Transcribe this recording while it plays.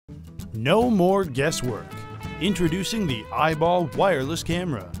No more guesswork. Introducing the iBall wireless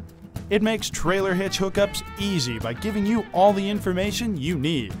camera. It makes trailer hitch hookups easy by giving you all the information you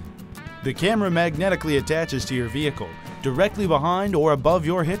need. The camera magnetically attaches to your vehicle, directly behind or above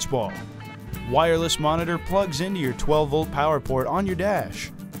your hitch ball. Wireless monitor plugs into your 12-volt power port on your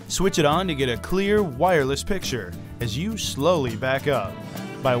dash. Switch it on to get a clear, wireless picture as you slowly back up.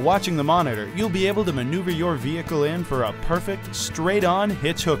 By watching the monitor, you'll be able to maneuver your vehicle in for a perfect, straight-on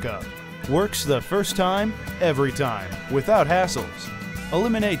hitch hookup. Works the first time, every time, without hassles.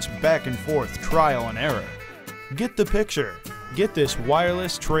 Eliminates back and forth trial and error. Get the picture. Get this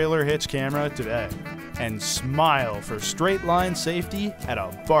wireless trailer hitch camera today. And smile for straight line safety at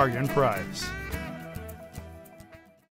a bargain price.